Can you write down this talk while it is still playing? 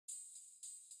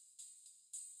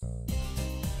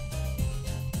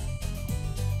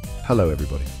Hello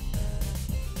everybody.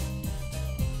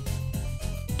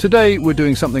 Today we're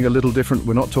doing something a little different.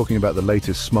 We're not talking about the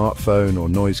latest smartphone or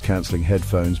noise-cancelling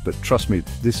headphones, but trust me,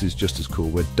 this is just as cool.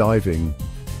 We're diving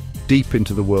deep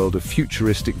into the world of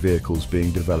futuristic vehicles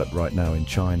being developed right now in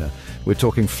China. We're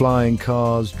talking flying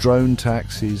cars, drone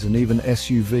taxis, and even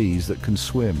SUVs that can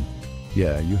swim.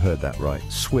 Yeah, you heard that right,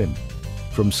 swim.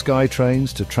 From sky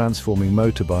trains to transforming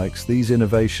motorbikes, these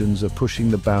innovations are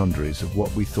pushing the boundaries of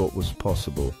what we thought was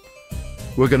possible.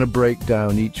 We're going to break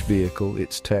down each vehicle,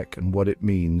 its tech, and what it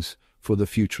means for the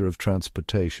future of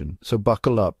transportation. So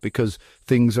buckle up, because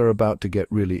things are about to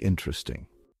get really interesting.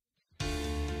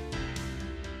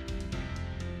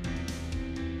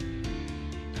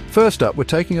 First up, we're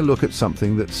taking a look at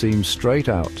something that seems straight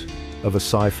out of a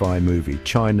sci-fi movie,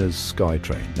 China's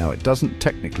Skytrain. Now, it doesn't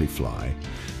technically fly,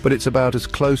 but it's about as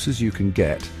close as you can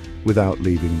get without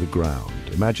leaving the ground.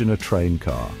 Imagine a train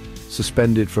car,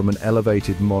 suspended from an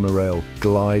elevated monorail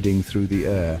gliding through the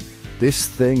air. This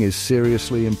thing is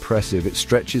seriously impressive. It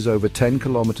stretches over 10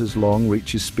 kilometers long,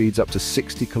 reaches speeds up to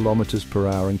 60 kilometers per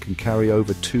hour, and can carry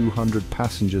over 200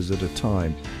 passengers at a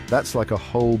time. That's like a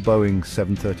whole Boeing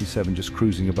 737 just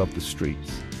cruising above the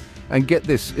streets. And get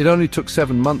this, it only took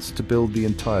 7 months to build the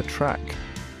entire track.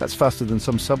 That's faster than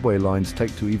some subway lines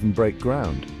take to even break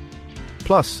ground.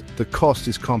 Plus, the cost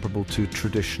is comparable to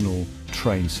traditional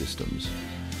train systems.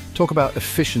 Talk about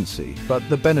efficiency, but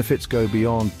the benefits go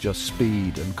beyond just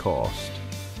speed and cost.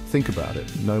 Think about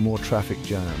it, no more traffic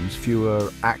jams,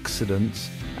 fewer accidents,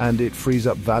 and it frees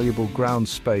up valuable ground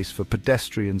space for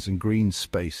pedestrians and green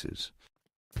spaces.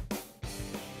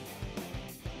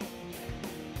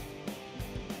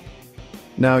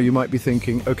 Now you might be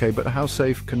thinking, okay, but how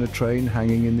safe can a train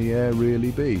hanging in the air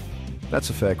really be? That's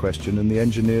a fair question, and the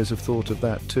engineers have thought of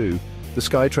that too. The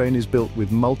Skytrain is built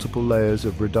with multiple layers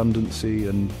of redundancy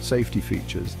and safety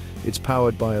features. It's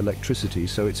powered by electricity,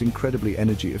 so it's incredibly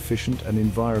energy efficient and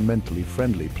environmentally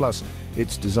friendly. Plus,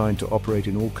 it's designed to operate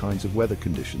in all kinds of weather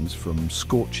conditions, from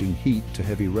scorching heat to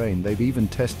heavy rain. They've even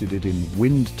tested it in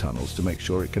wind tunnels to make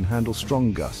sure it can handle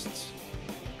strong gusts.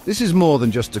 This is more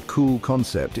than just a cool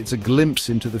concept, it's a glimpse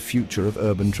into the future of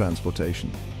urban transportation.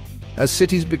 As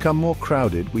cities become more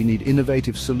crowded, we need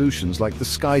innovative solutions like the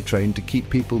Skytrain to keep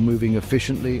people moving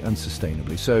efficiently and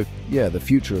sustainably. So, yeah, the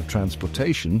future of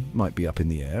transportation might be up in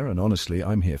the air, and honestly,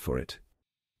 I'm here for it.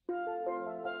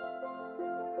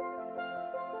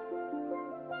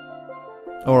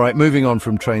 All right, moving on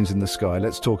from trains in the sky,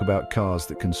 let's talk about cars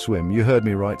that can swim. You heard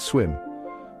me right, swim.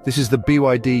 This is the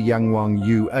BYD Yangwang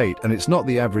U8, and it's not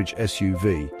the average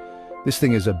SUV. This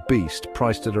thing is a beast,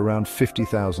 priced at around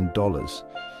 $50,000.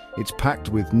 It's packed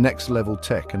with next-level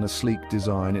tech and a sleek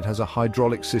design. It has a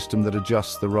hydraulic system that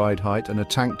adjusts the ride height and a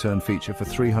tank turn feature for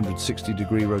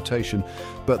 360-degree rotation.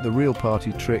 But the real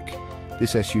party trick,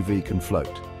 this SUV can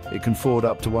float. It can ford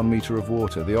up to 1 meter of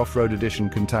water. The off-road edition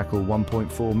can tackle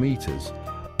 1.4 meters.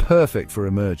 Perfect for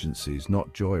emergencies,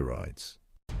 not joyrides.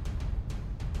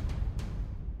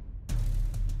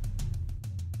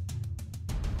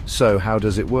 So how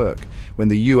does it work? When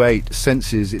the U8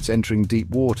 senses it's entering deep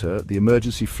water, the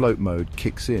emergency float mode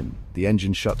kicks in. The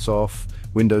engine shuts off,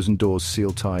 windows and doors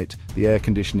seal tight, the air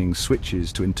conditioning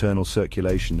switches to internal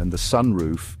circulation, and the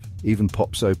sunroof even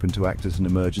pops open to act as an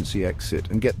emergency exit.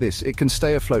 And get this, it can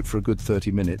stay afloat for a good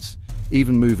 30 minutes,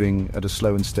 even moving at a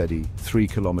slow and steady 3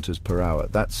 kilometers per hour.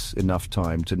 That's enough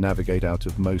time to navigate out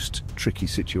of most tricky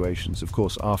situations. Of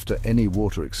course, after any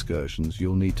water excursions,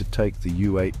 you'll need to take the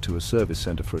U8 to a service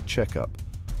center for a checkup.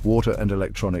 Water and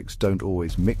electronics don't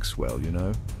always mix well, you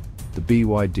know. The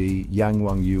BYD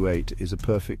Yangwang U8 is a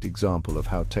perfect example of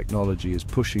how technology is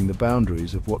pushing the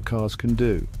boundaries of what cars can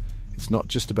do. It's not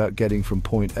just about getting from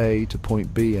point A to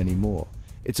point B anymore.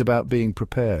 It's about being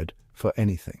prepared for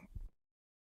anything.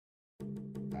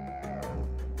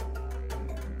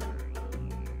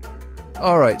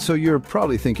 Alright, so you're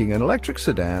probably thinking an electric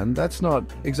sedan, that's not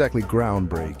exactly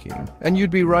groundbreaking. And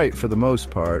you'd be right for the most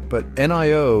part, but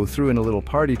NIO threw in a little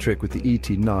party trick with the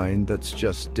ET9 that's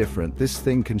just different. This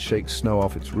thing can shake snow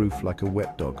off its roof like a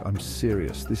wet dog. I'm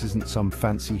serious, this isn't some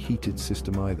fancy heated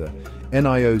system either.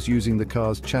 NIO's using the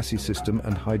car's chassis system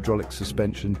and hydraulic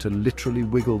suspension to literally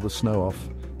wiggle the snow off.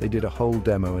 They did a whole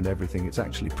demo and everything. It's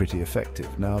actually pretty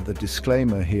effective. Now, the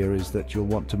disclaimer here is that you'll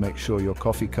want to make sure your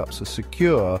coffee cups are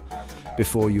secure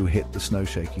before you hit the snow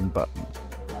shaking button.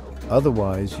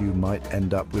 Otherwise, you might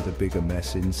end up with a bigger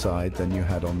mess inside than you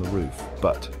had on the roof.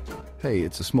 But hey,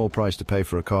 it's a small price to pay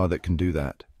for a car that can do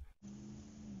that.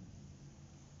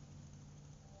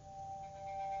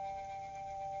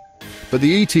 But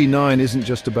the ET9 isn't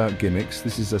just about gimmicks.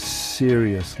 This is a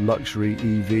serious luxury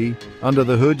EV. Under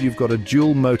the hood, you've got a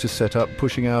dual motor setup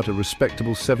pushing out a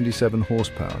respectable 77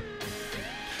 horsepower.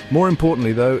 More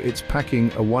importantly, though, it's packing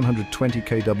a 120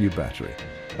 kW battery.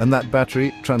 And that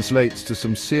battery translates to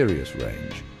some serious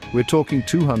range. We're talking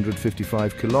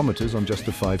 255 kilometers on just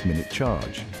a 5-minute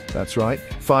charge. That's right,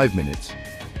 5 minutes.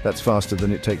 That's faster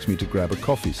than it takes me to grab a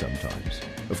coffee sometimes.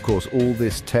 Of course, all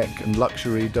this tech and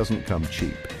luxury doesn't come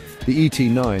cheap. The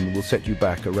ET9 will set you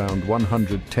back around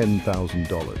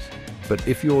 $110,000. But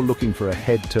if you're looking for a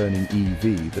head-turning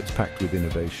EV that's packed with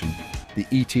innovation, the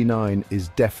ET9 is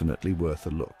definitely worth a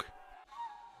look.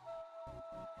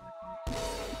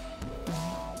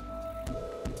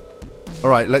 All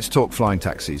right, let's talk flying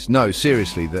taxis. No,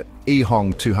 seriously, the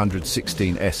EHong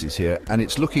 216S is here, and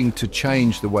it's looking to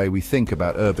change the way we think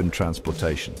about urban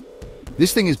transportation.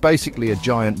 This thing is basically a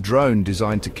giant drone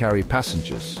designed to carry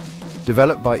passengers.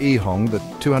 Developed by EHong, the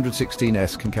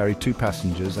 216S can carry 2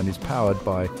 passengers and is powered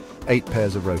by 8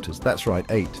 pairs of rotors. That's right,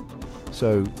 8.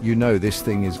 So you know this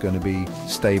thing is going to be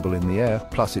stable in the air,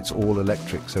 plus it's all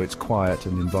electric, so it's quiet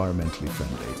and environmentally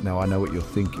friendly. Now I know what you're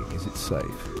thinking, is it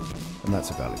safe? And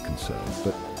that's a valid concern,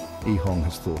 but EHong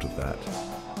has thought of that.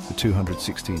 The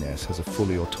 216S has a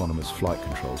fully autonomous flight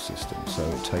control system, so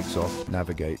it takes off,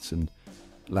 navigates and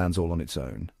lands all on its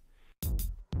own.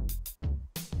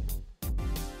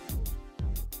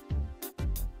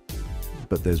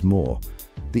 But there's more.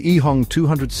 The EHong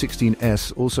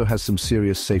 216S also has some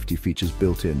serious safety features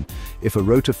built in. If a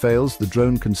rotor fails, the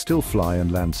drone can still fly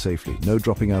and land safely, no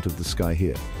dropping out of the sky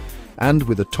here. And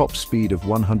with a top speed of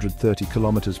 130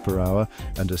 kilometers per hour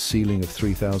and a ceiling of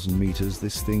 3,000 meters,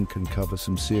 this thing can cover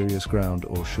some serious ground,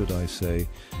 or should I say,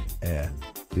 air.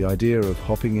 The idea of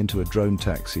hopping into a drone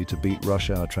taxi to beat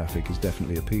rush hour traffic is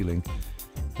definitely appealing.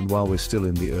 And while we're still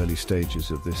in the early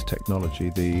stages of this technology,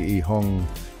 the EHong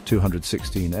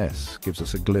 216S gives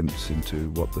us a glimpse into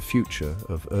what the future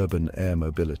of urban air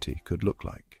mobility could look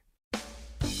like.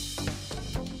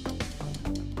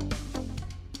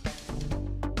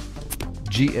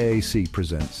 GAC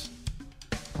presents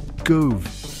Gov.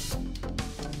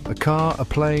 A car, a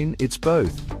plane, it's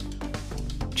both.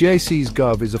 GAC's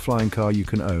Gov is a flying car you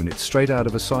can own. It's straight out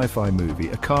of a sci-fi movie,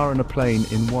 a car and a plane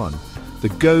in one. The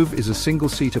Gove is a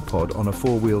single-seater pod on a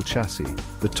 4-wheel chassis.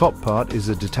 The top part is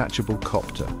a detachable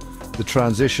copter. The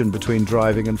transition between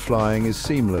driving and flying is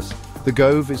seamless. The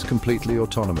Gove is completely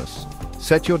autonomous.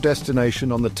 Set your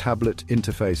destination on the tablet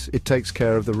interface. It takes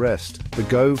care of the rest. The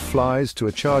Gove flies to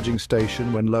a charging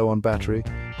station when low on battery.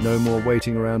 No more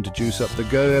waiting around to juice up. The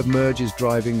Gove merges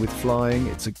driving with flying.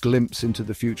 It's a glimpse into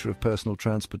the future of personal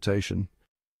transportation.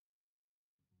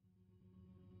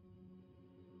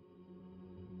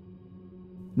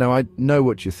 Now, I know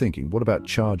what you're thinking. What about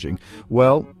charging?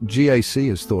 Well, GAC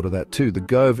has thought of that too. The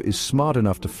Gove is smart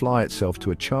enough to fly itself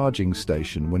to a charging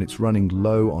station when it's running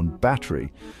low on battery.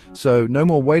 So no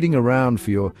more waiting around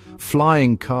for your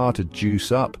flying car to juice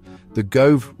up. The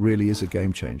Gove really is a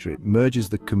game changer. It merges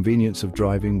the convenience of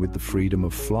driving with the freedom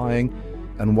of flying.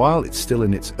 And while it's still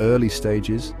in its early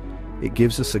stages, it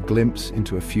gives us a glimpse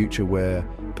into a future where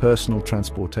personal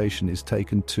transportation is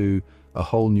taken to a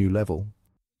whole new level.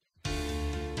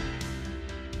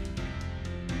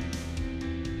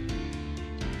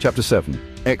 Chapter 7.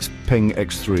 XPeng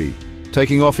X3.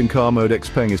 Taking off in car mode,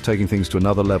 XPeng is taking things to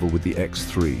another level with the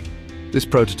X3. This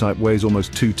prototype weighs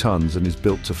almost 2 tons and is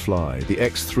built to fly. The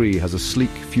X3 has a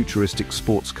sleek, futuristic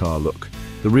sports car look.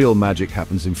 The real magic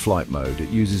happens in flight mode. It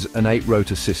uses an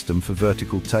 8-rotor system for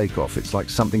vertical takeoff. It's like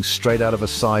something straight out of a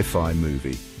sci-fi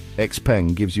movie.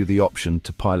 XPeng gives you the option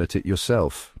to pilot it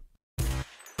yourself.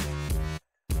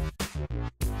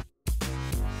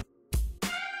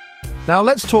 Now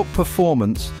let's talk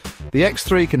performance. The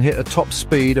X3 can hit a top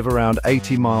speed of around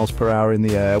 80 miles per hour in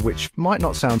the air, which might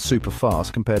not sound super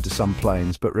fast compared to some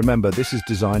planes, but remember, this is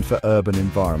designed for urban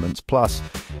environments. Plus,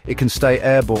 it can stay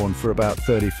airborne for about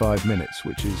 35 minutes,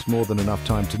 which is more than enough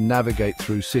time to navigate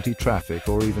through city traffic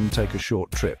or even take a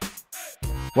short trip.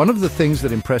 One of the things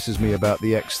that impresses me about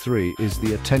the X3 is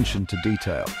the attention to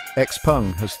detail.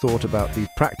 XPeng has thought about the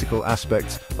practical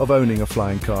aspects of owning a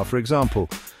flying car. For example,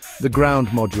 the ground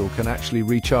module can actually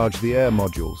recharge the air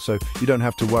module, so you don't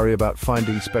have to worry about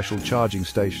finding special charging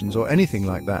stations or anything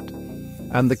like that.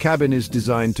 And the cabin is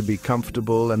designed to be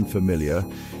comfortable and familiar,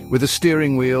 with a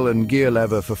steering wheel and gear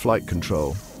lever for flight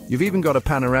control. You've even got a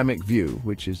panoramic view,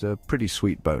 which is a pretty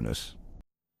sweet bonus.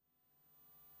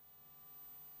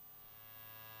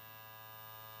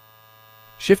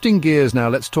 Shifting gears now,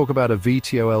 let's talk about a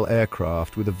VTOL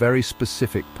aircraft with a very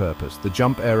specific purpose, the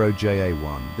Jump Aero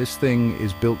JA1. This thing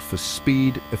is built for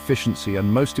speed, efficiency,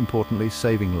 and most importantly,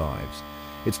 saving lives.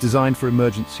 It's designed for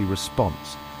emergency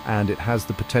response, and it has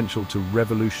the potential to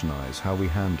revolutionize how we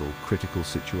handle critical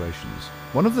situations.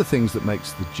 One of the things that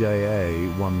makes the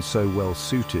JA1 so well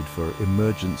suited for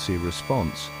emergency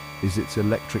response is its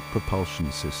electric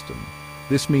propulsion system.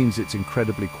 This means it's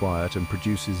incredibly quiet and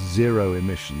produces zero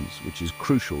emissions, which is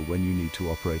crucial when you need to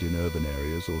operate in urban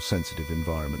areas or sensitive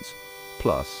environments.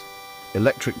 Plus,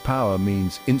 electric power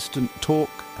means instant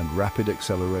torque and rapid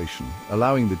acceleration,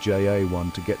 allowing the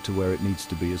JA1 to get to where it needs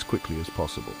to be as quickly as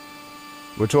possible.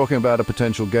 We're talking about a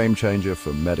potential game changer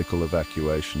for medical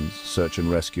evacuations, search and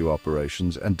rescue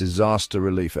operations, and disaster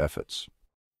relief efforts.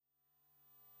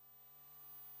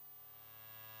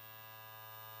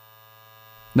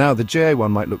 Now, the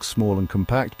JA1 might look small and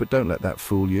compact, but don't let that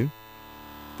fool you.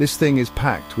 This thing is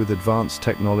packed with advanced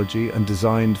technology and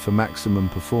designed for maximum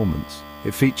performance.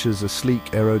 It features a sleek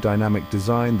aerodynamic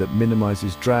design that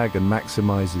minimizes drag and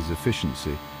maximizes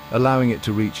efficiency, allowing it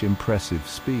to reach impressive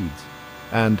speeds.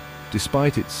 And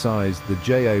despite its size, the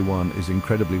JA1 is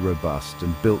incredibly robust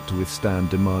and built to withstand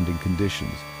demanding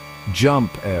conditions.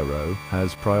 Jump Aero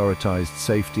has prioritized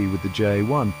safety with the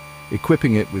JA1,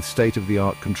 equipping it with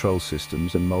state-of-the-art control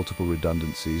systems and multiple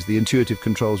redundancies. The intuitive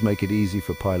controls make it easy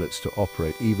for pilots to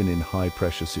operate even in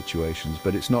high-pressure situations.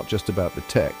 But it's not just about the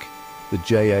tech. The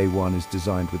JA1 is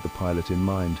designed with the pilot in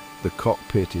mind. The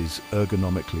cockpit is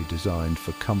ergonomically designed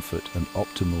for comfort and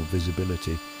optimal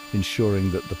visibility,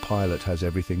 ensuring that the pilot has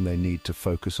everything they need to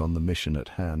focus on the mission at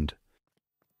hand.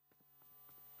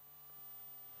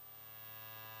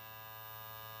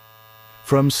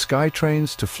 From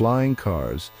skytrains to flying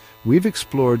cars, we've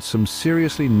explored some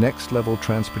seriously next-level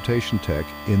transportation tech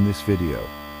in this video.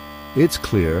 It's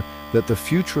clear that the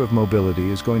future of mobility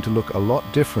is going to look a lot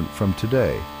different from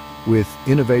today, with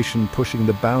innovation pushing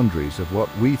the boundaries of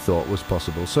what we thought was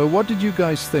possible. So what did you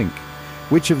guys think?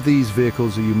 Which of these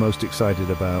vehicles are you most excited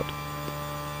about?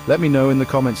 Let me know in the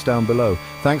comments down below.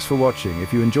 Thanks for watching.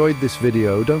 If you enjoyed this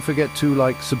video, don't forget to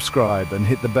like, subscribe, and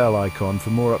hit the bell icon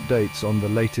for more updates on the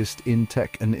latest in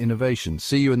tech and innovation.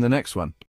 See you in the next one.